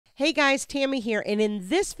Hey guys, Tammy here, and in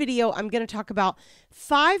this video, I'm going to talk about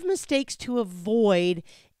 5 mistakes to avoid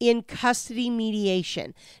in custody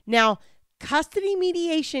mediation. Now, custody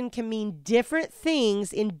mediation can mean different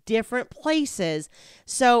things in different places,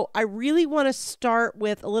 so I really want to start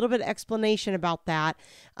with a little bit of explanation about that.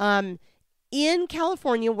 In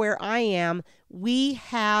California, where I am, we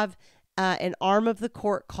have an arm of the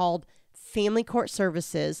court called Family Court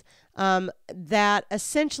Services that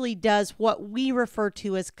essentially does what we refer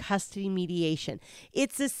to as custody mediation.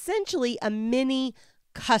 It's essentially a mini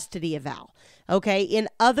custody eval. Okay. In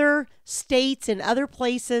other states and other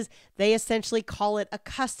places, they essentially call it a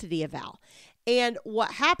custody eval. And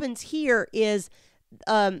what happens here is,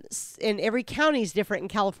 and every county is different in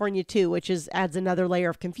California too, which adds another layer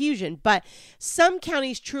of confusion. But some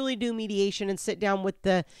counties truly do mediation and sit down with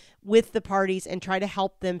the parties and try to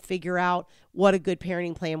help them figure out what a good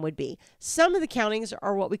parenting plan would be. Some of the counties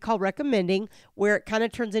are what we call recommending, where it kind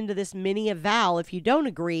of turns into this mini eval if you don't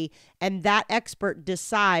agree, and that expert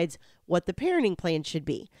decides what the parenting plan should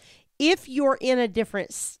be. If you're in a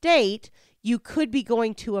different state, you could be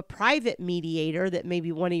going to a private mediator that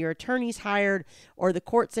maybe one of your attorneys hired or the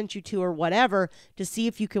court sent you to or whatever to see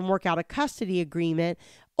if you can work out a custody agreement,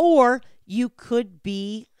 or you could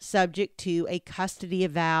be subject to a custody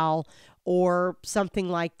eval or something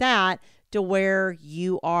like that to where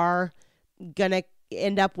you are going to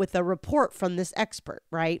end up with a report from this expert,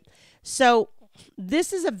 right? So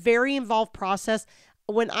this is a very involved process.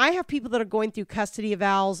 When I have people that are going through custody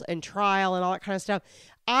evals and trial and all that kind of stuff,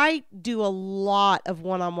 I do a lot of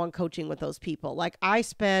one-on-one coaching with those people. Like I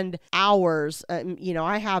spend hours,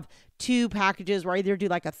 I have 2 packages where I either do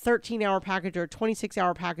like a 13-hour package or a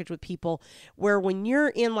 26-hour package with people, where when you're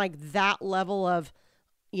in like that level of,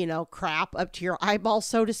 crap up to your eyeballs,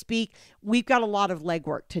 so to speak, we've got a lot of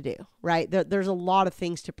legwork to do, right? There's a lot of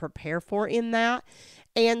things to prepare for in that.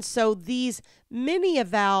 And so these mini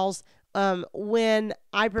evals, when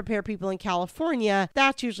I prepare people in California,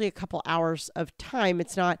 that's usually a couple hours of time.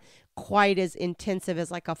 It's not quite as intensive as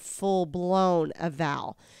like a full-blown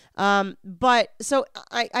eval. But so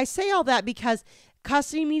I say all that because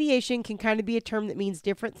custody mediation can kind of be a term that means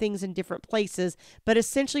different things in different places. But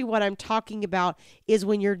essentially what I'm talking about is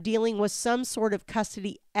when you're dealing with some sort of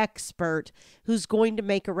custody expert who's going to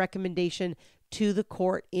make a recommendation to the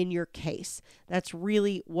court in your case. That's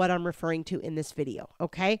really what I'm referring to in this video,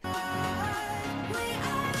 okay?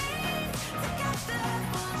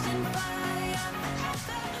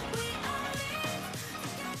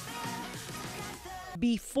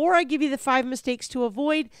 Before I give you the 5 mistakes to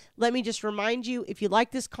avoid, let me just remind you, if you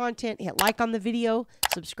like this content, hit like on the video,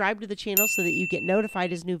 subscribe to the channel so that you get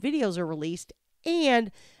notified as new videos are released,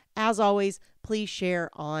 and as always, please share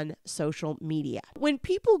on social media. When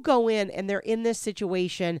people go in and they're in this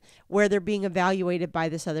situation where they're being evaluated by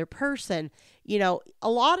this other person, a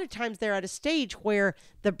lot of times they're at a stage where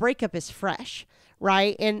the breakup is fresh,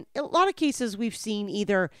 right? And in a lot of cases, we've seen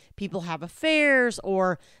either people have affairs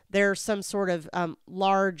or there's some sort of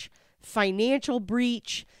large financial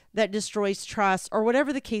breach that destroys trust or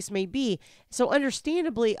whatever the case may be. So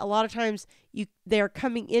understandably, a lot of times they're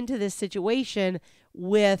coming into this situation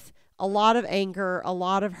with a lot of anger, a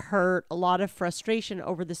lot of hurt, a lot of frustration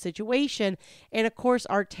over the situation. And of course,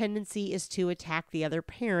 our tendency is to attack the other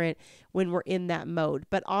parent when we're in that mode.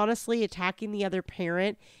 But honestly, attacking the other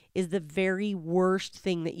parent is the very worst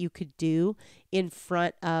thing that you could do in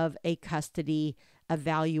front of a custody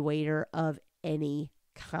evaluator of any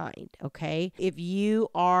kind, okay? If you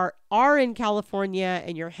are in California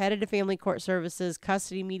and you're headed to Family Court Services,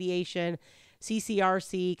 custody mediation,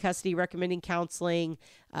 CCRC, custody recommending counseling,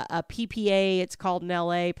 a PPA, it's called in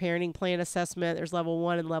LA, parenting plan assessment. There's level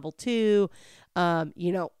 1 and level 2.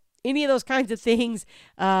 Any of those kinds of things.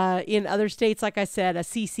 In other states, like I said, a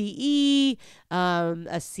CCE, a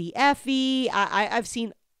CFE. I've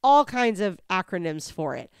seen all kinds of acronyms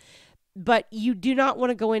for it. But you do not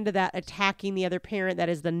want to go into that attacking the other parent. That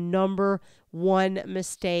is the number one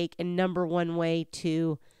mistake and number one way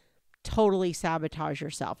to totally sabotage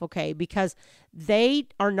yourself, okay? Because they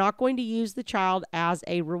are not going to use the child as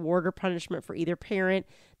a reward or punishment for either parent.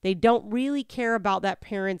 They don't really care about that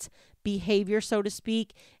parent's behavior, so to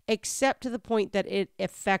speak, except to the point that it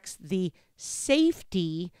affects the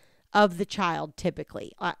safety of the child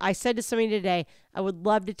typically. I said to somebody today, I would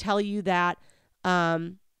love to tell you that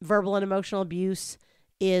verbal and emotional abuse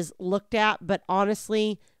is looked at, but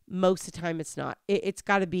honestly, most of the time it's not. It's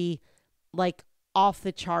got to be like off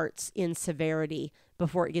the charts in severity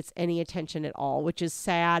before it gets any attention at all, which is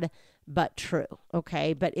sad, but true.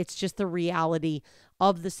 Okay. But it's just the reality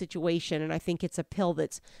of the situation. And I think it's a pill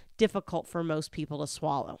that's difficult for most people to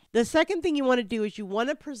swallow. The second thing you want to do is you want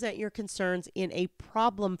to present your concerns in a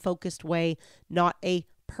problem-focused way, not a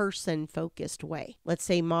person-focused way. Let's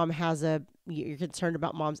say you're concerned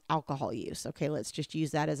about mom's alcohol use. Okay, let's just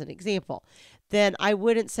use that as an example. Then I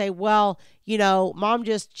wouldn't say, well, mom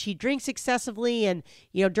she drinks excessively, and,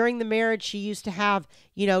 during the marriage, she used to have,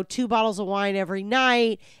 2 bottles of wine every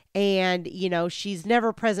night, and, she's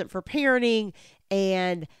never present for parenting,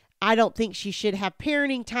 and I don't think she should have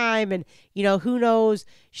parenting time. And, who knows,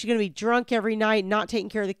 she's going to be drunk every night, not taking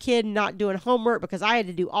care of the kid, not doing homework because I had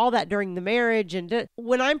to do all that during the marriage. And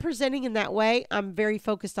when I'm presenting in that way, I'm very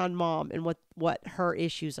focused on mom and what her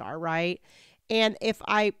issues are, right? And if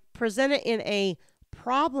I present it in a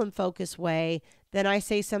problem-focused way, then I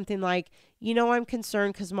say something like, I'm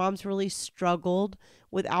concerned because mom's really struggled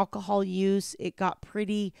with alcohol use. It got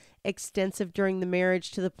pretty extensive during the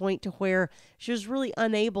marriage to the point to where she was really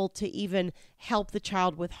unable to even help the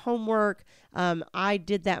child with homework. I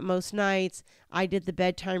did that most nights. I did the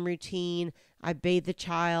bedtime routine. I bathed the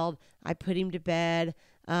child. I put him to bed.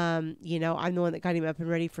 I'm the one that got him up and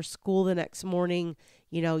ready for school the next morning.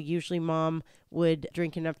 Usually mom would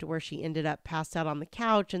drink enough to where she ended up passed out on the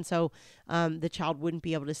couch. And so the child wouldn't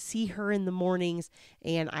be able to see her in the mornings.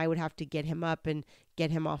 And I would have to get him up and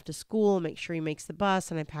get him off to school, make sure he makes the bus,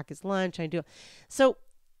 and I pack his lunch. I do. So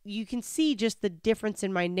you can see just the difference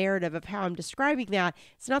in my narrative of how I'm describing that.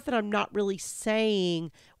 It's not that I'm not really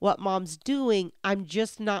saying what mom's doing. I'm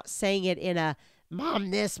just not saying it in a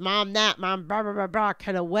mom this, mom that, mom blah, blah, blah, blah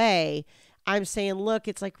kind of way. I'm saying, look,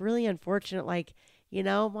 it's like really unfortunate. Like,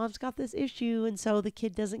 mom's got this issue, and so the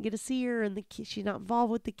kid doesn't get to see her, and she's not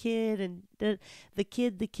involved with the kid, and the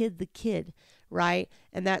kid, right?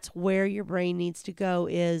 And that's where your brain needs to go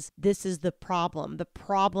is this is the problem. The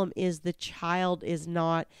problem is the child is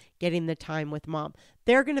not getting the time with mom.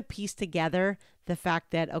 They're going to piece together the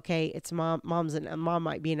fact that, okay, it's mom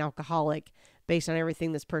might be an alcoholic based on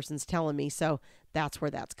everything this person's telling me. So that's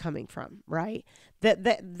where that's coming from, right? That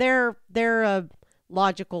they're a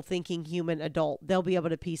logical thinking human adult. They'll be able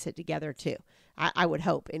to piece it together too. I would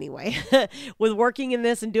hope anyway. With working in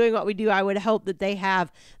this and doing what we do, I would hope that they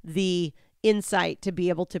have the insight to be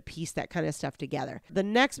able to piece that kind of stuff together. The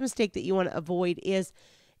next mistake that you want to avoid is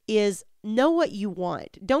know what you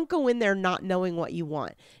want. Don't go in there not knowing what you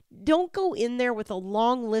want. Don't go in there with a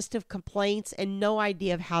long list of complaints and no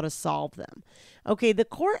idea of how to solve them. Okay, the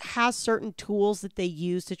court has certain tools that they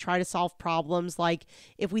use to try to solve problems. Like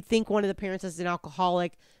if we think one of the parents is an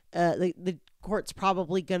alcoholic, the court's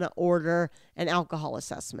probably going to order an alcohol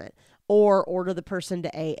assessment, or order the person to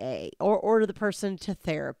AA, or order the person to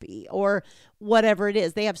therapy, or whatever it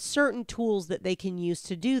is. They have certain tools that they can use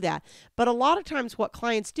to do that. But a lot of times what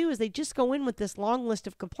clients do is they just go in with this long list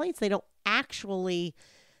of complaints. They don't actually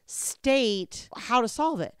state how to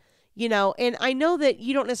solve it. And I know that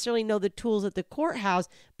you don't necessarily know the tools that the court has,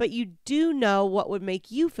 but you do know what would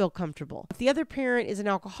make you feel comfortable. If the other parent is an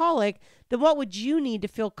alcoholic, then what would you need to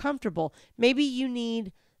feel comfortable? Maybe you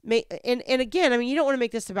need, and again, I mean, you don't want to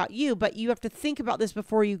make this about you, but you have to think about this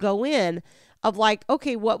before you go in of like,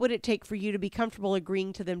 okay, what would it take for you to be comfortable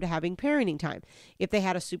agreeing to them to having parenting time? If they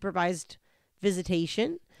had a supervised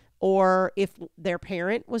visitation, or if their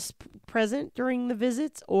parent was present during the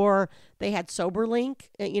visits, or they had SoberLink,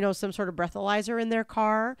 some sort of breathalyzer in their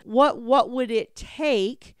car. What would it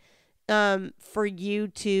take for you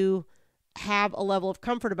to have a level of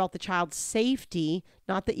comfort about the child's safety?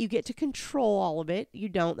 Not that you get to control all of it. You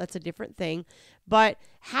don't. That's a different thing. But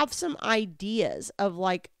have some ideas of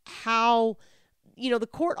like how the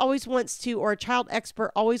court always wants to, or a child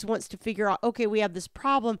expert always wants to figure out, okay, we have this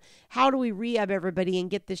problem. How do we rehab everybody and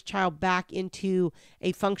get this child back into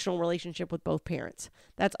a functional relationship with both parents?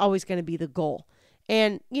 That's always going to be the goal.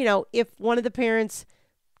 And, if one of the parents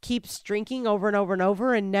keeps drinking over and over and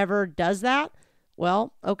over and never does that,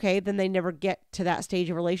 well, okay, then they never get to that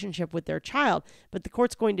stage of relationship with their child. But the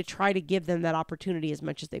court's going to try to give them that opportunity as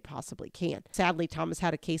much as they possibly can. Sadly, Thomas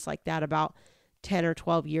had a case like that about 10 or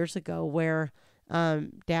 12 years ago where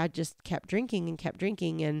dad just kept drinking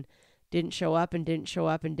and didn't show up and didn't show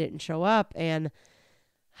up and didn't show up. And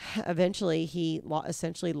eventually he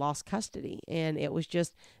essentially lost custody. And it was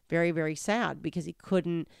just very, very sad because he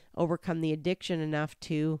couldn't overcome the addiction enough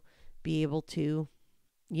to be able to,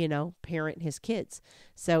 parent his kids.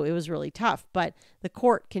 So it was really tough. But the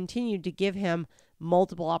court continued to give him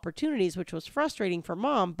multiple opportunities, which was frustrating for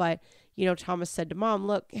mom. But, Thomas said to mom,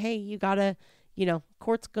 look, hey, you gotta,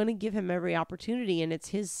 court's going to give him every opportunity, and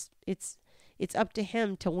it's up to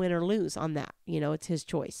him to win or lose on that. It's his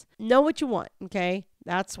choice. Know what you want. Okay.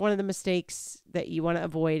 That's one of the mistakes that you want to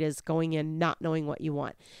avoid, is going in not knowing what you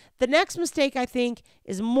want. The next mistake, I think,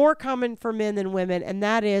 is more common for men than women, and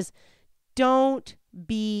that is don't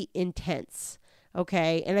be intense.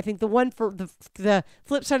 Okay. And I think the one for the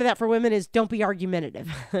flip side of that for women is don't be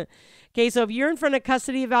argumentative. Okay. So if you're in front of a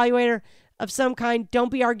custody evaluator of some kind,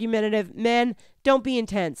 don't be argumentative. Men, don't be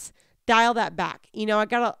intense. Dial that back. You know,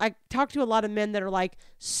 I talk to a lot of men that are like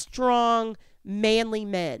strong, manly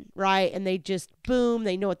men, right? And they just boom,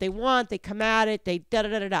 they know what they want. They come at it. They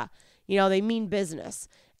da-da-da-da-da. You know, they mean business.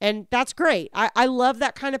 And that's great. I love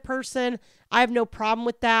that kind of person. I have no problem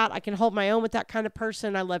with that. I can hold my own with that kind of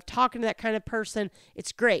person. I love talking to that kind of person.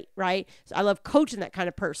 It's great, right? So I love coaching that kind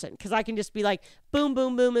of person because I can just be like, boom,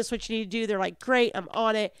 boom, boom, this is what you need to do. They're like, great, I'm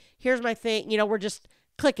on it. Here's my thing. You know, we're just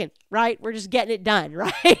clicking, right? We're just getting it done,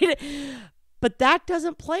 right? But that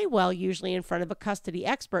doesn't play well usually in front of a custody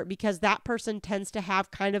expert because that person tends to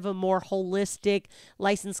have kind of a more holistic,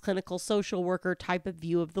 licensed clinical social worker type of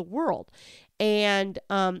view of the world. And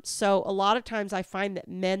so a lot of times I find that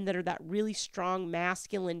men that are that really strong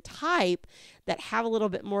masculine type that have a little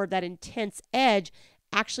bit more of that intense edge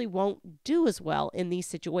actually won't do as well in these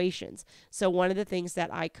situations. So one of the things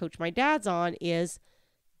that I coach my dads on is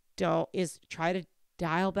try to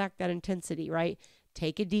dial back that intensity, right?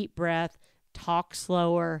 Take a deep breath. Talk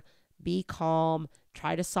slower, be calm,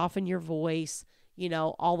 try to soften your voice, you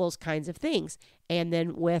know, all those kinds of things. And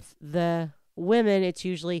then with the women, it's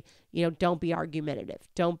usually, you know, don't be argumentative.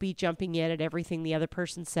 Don't be jumping in at everything the other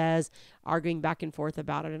person says, arguing back and forth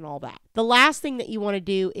about it and all that. The last thing that you want to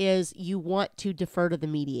do is you want to defer to the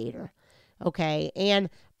mediator. Okay. And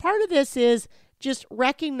part of this is just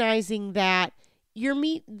recognizing that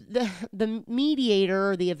the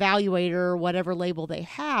mediator or the evaluator or whatever label they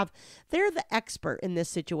have, they're the expert in this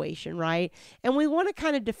situation, right? And we want to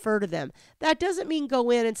kind of defer to them. That doesn't mean go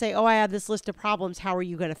in and say, oh, I have this list of problems. How are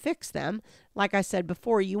you going to fix them? Like I said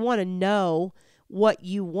before, you want to know what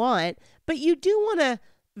you want, but you do want to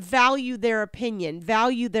value their opinion,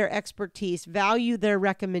 value their expertise, value their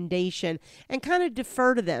recommendation, and kind of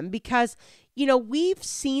defer to them because, you know, we've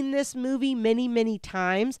seen this movie many, many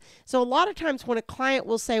times. So a lot of times when a client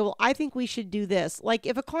will say, well, I think we should do this. Like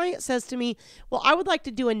if a client says to me, well, I would like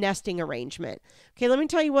to do a nesting arrangement. Okay, let me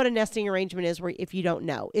tell you what a nesting arrangement is where if you don't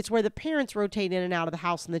know. It's where the parents rotate in and out of the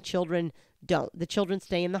house and the children don't. The children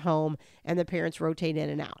stay in the home and the parents rotate in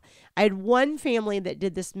and out. I had one family that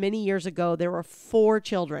did this many years ago. There were 4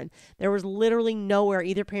 children. There was literally nowhere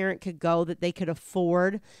either parent could go that they could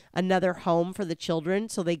afford another home for the children.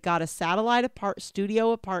 So they got a satellite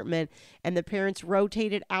studio apartment and the parents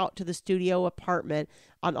rotated out to the studio apartment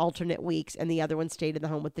on alternate weeks and the other one stayed in the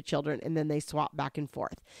home with the children and then they swapped back and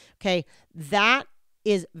forth. Okay, that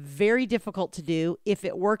is very difficult to do. If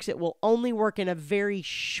it works, it will only work in a very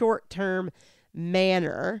short-term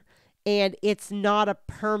manner, and it's not a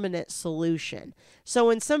permanent solution. So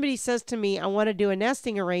when somebody says to me, I want to do a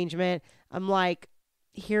nesting arrangement, I'm like,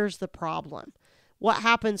 here's the problem. What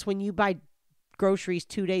happens when you buy groceries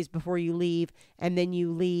 2 days before you leave, and then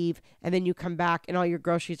you leave, and then you come back, and all your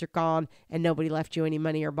groceries are gone, and nobody left you any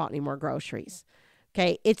money or bought any more groceries?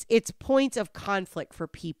 Okay, it's points of conflict for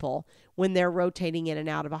people when they're rotating in and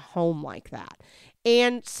out of a home like that.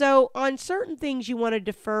 And so on certain things, you want to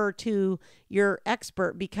defer to your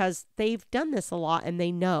expert because they've done this a lot and they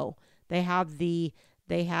know. They have the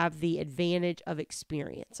advantage of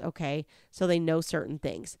experience, okay? So they know certain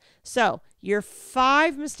things. So your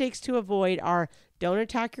 5 mistakes to avoid are don't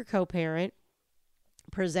attack your co-parent,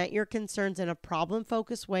 present your concerns in a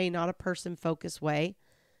problem-focused way, not a person-focused way.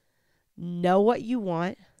 Know what you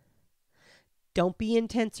want. Don't be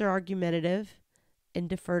intense or argumentative and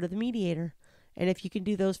defer to the mediator. And if you can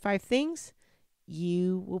do those 5 things,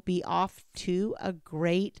 you will be off to a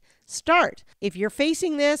great start. If you're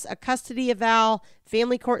facing this, a custody eval,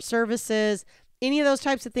 family court services, any of those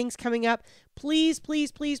types of things coming up, please,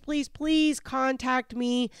 please, please, please, please contact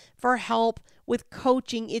me for help with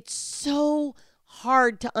coaching. It's so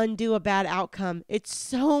hard to undo a bad outcome. It's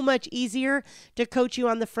so much easier to coach you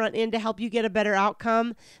on the front end to help you get a better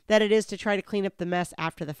outcome than it is to try to clean up the mess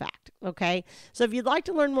after the fact. Okay. So if you'd like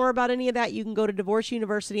to learn more about any of that, you can go to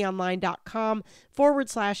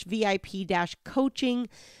divorceuniversityonline.com/VIP-coaching.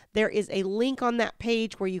 There is a link on that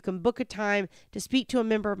page where you can book a time to speak to a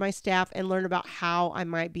member of my staff and learn about how I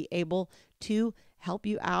might be able to help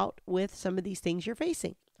you out with some of these things you're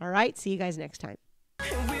facing. All right. See you guys next time.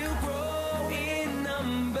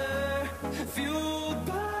 Fueled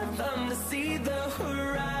by them to see the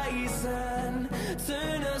horizon,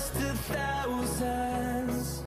 turn us to thousands.